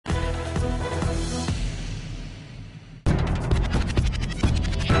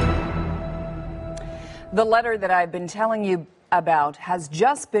The letter that I've been telling you about has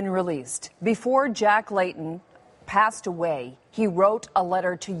just been released. Before Jack Layton passed away, he wrote a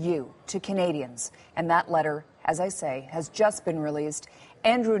letter to you, to Canadians. And that letter, as I say, has just been released.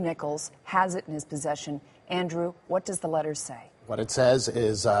 Andrew Nichols has it in his possession. Andrew, what does the letter say? What it says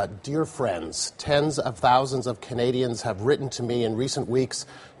is, dear friends, tens of thousands of Canadians have written to me in recent weeks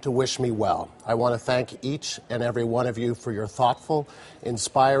to wish me well. I want to thank each and every one of you for your thoughtful,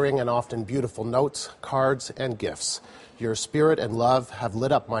 inspiring, and often beautiful notes, cards, and gifts. Your spirit and love have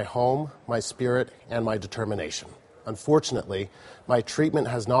lit up my home, my spirit, and my determination. Unfortunately, my treatment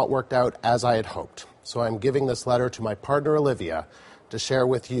has not worked out as I had hoped, so I'm giving this letter to my partner Olivia to share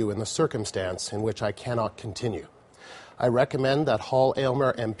with you in the circumstance in which I cannot continue. I recommend that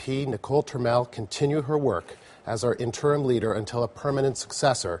Hull-Aylmer MP Nicole Turmel continue her work as our interim leader until a permanent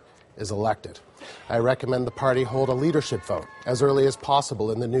successor is elected. I recommend the party hold a leadership vote as early as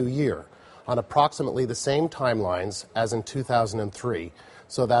possible in the new year on approximately the same timelines as in 2003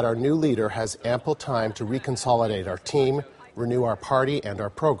 so that our new leader has ample time to reconsolidate our team, renew our party and our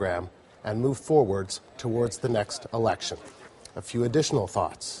program, and move forwards towards the next election. A few additional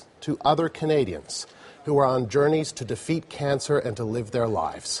thoughts. To other Canadians who are on journeys to defeat cancer and to live their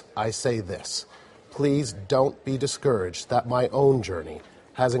lives, I say this. Please don't be discouraged that my own journey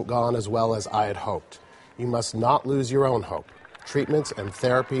hasn't gone as well as I had hoped. You must not lose your own hope. Treatments and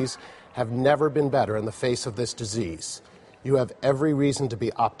therapies have never been better in the face of this disease. You have every reason to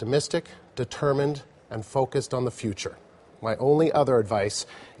be optimistic, determined, and focused on the future. My only other advice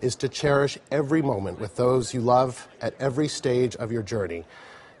is to cherish every moment with those you love at every stage of your journey,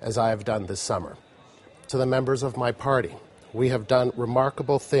 as I have done this summer. To the members of my party, we have done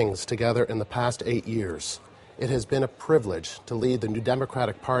remarkable things together in the past 8 years. It has been a privilege to lead the New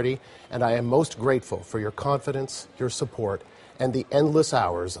Democratic Party, and I am most grateful for your confidence, your support, and the endless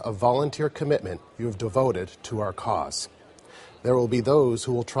hours of volunteer commitment you have devoted to our cause. There will be those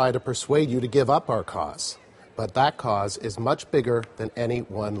who will try to persuade you to give up our cause, but that cause is much bigger than any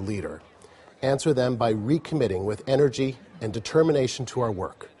one leader. Answer them by recommitting with energy and determination to our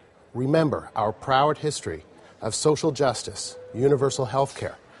work. Remember our proud history of social justice, universal health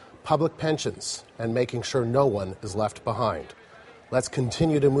care, public pensions, and making sure no one is left behind. Let's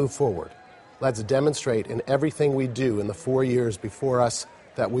continue to move forward. Let's demonstrate in everything we do in the 4 years before us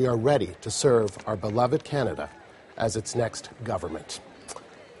that we are ready to serve our beloved Canada as its next government.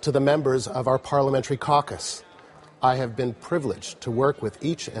 To the members of our parliamentary caucus, I have been privileged to work with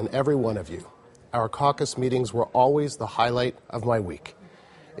each and every one of you. Our caucus meetings were always the highlight of my week.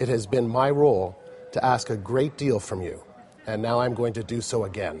 It has been my role to ask a great deal from you, and now I'm going to do so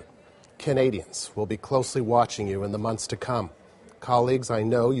again. Canadians will be closely watching you in the months to come. Colleagues, I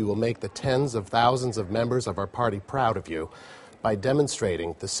know you will make the tens of thousands of members of our party proud of you by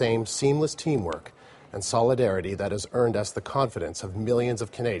demonstrating the same seamless teamwork and solidarity that has earned us the confidence of millions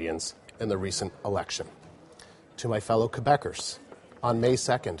of Canadians in the recent election. To my fellow Quebecers, on May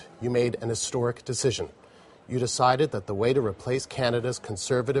 2nd, you made an historic decision. You decided that the way to replace Canada's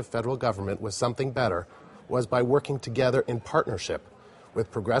conservative federal government with something better was by working together in partnership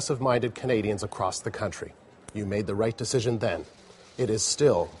with progressive-minded Canadians across the country. You made the right decision then. It is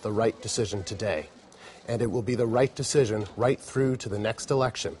still the right decision today. And it will be the right decision right through to the next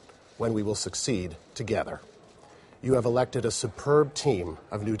election when we will succeed together. You have elected a superb team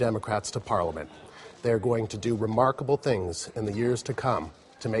of New Democrats to Parliament. They are going to do remarkable things in the years to come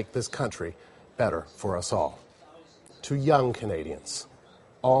to make this country better for us all. To young Canadians,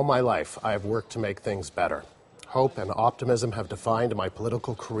 all my life I have worked to make things better. Hope and optimism have defined my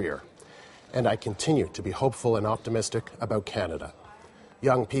political career, and I continue to be hopeful and optimistic about Canada.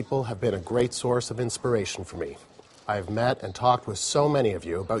 Young people have been a great source of inspiration for me. I have met and talked with so many of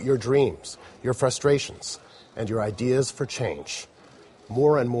you about your dreams, your frustrations, and your ideas for change.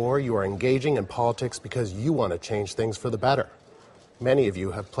 More and more, you are engaging in politics because you want to change things for the better. Many of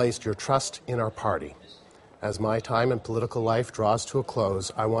you have placed your trust in our party. As my time in political life draws to a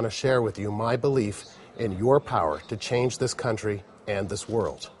close, I want to share with you my belief in your power to change this country and this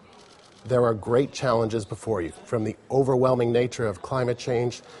world. There are great challenges before you, from the overwhelming nature of climate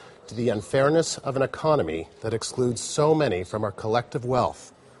change to the unfairness of an economy that excludes so many from our collective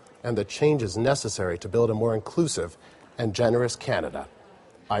wealth, and the changes necessary to build a more inclusive and generous Canada.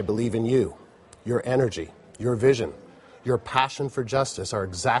 I believe in you. Your energy, your vision, your passion for justice are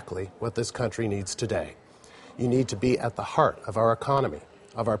exactly what this country needs today. You need to be at the heart of our economy,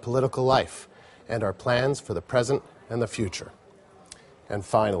 of our political life, and our plans for the present and the future. And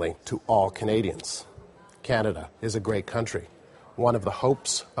finally, to all Canadians, Canada is a great country, one of the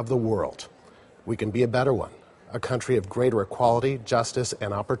hopes of the world. We can be a better one, a country of greater equality, justice,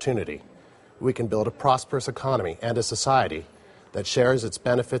 and opportunity. We can build a prosperous economy and a society that shares its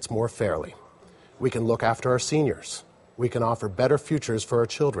benefits more fairly. We can look after our seniors. We can offer better futures for our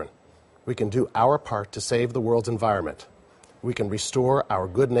children. We can do our part to save the world's environment. We can restore our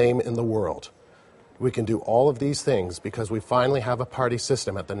good name in the world. We can do all of these things because we finally have a party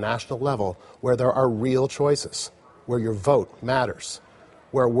system at the national level where there are real choices, where your vote matters,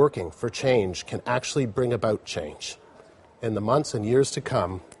 where working for change can actually bring about change. In the months and years to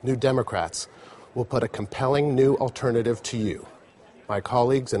come, New Democrats will put a compelling new alternative to you. My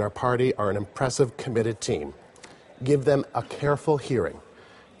colleagues in our party are an impressive, committed team. Give them a careful hearing.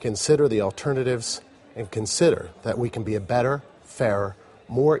 Consider the alternatives and consider that we can be a better, fairer,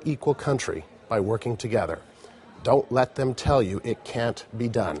 more equal country by working together. Don't let them tell you it can't be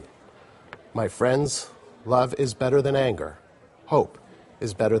done. My friends, love is better than anger. Hope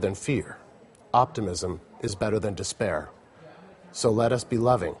is better than fear. Optimism is better than despair. So let us be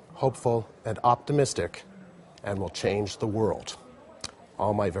loving, hopeful, and optimistic, and we'll change the world.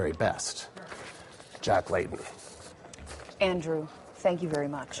 All my very best. Jack Layton. Andrew, thank you very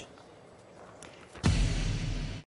much.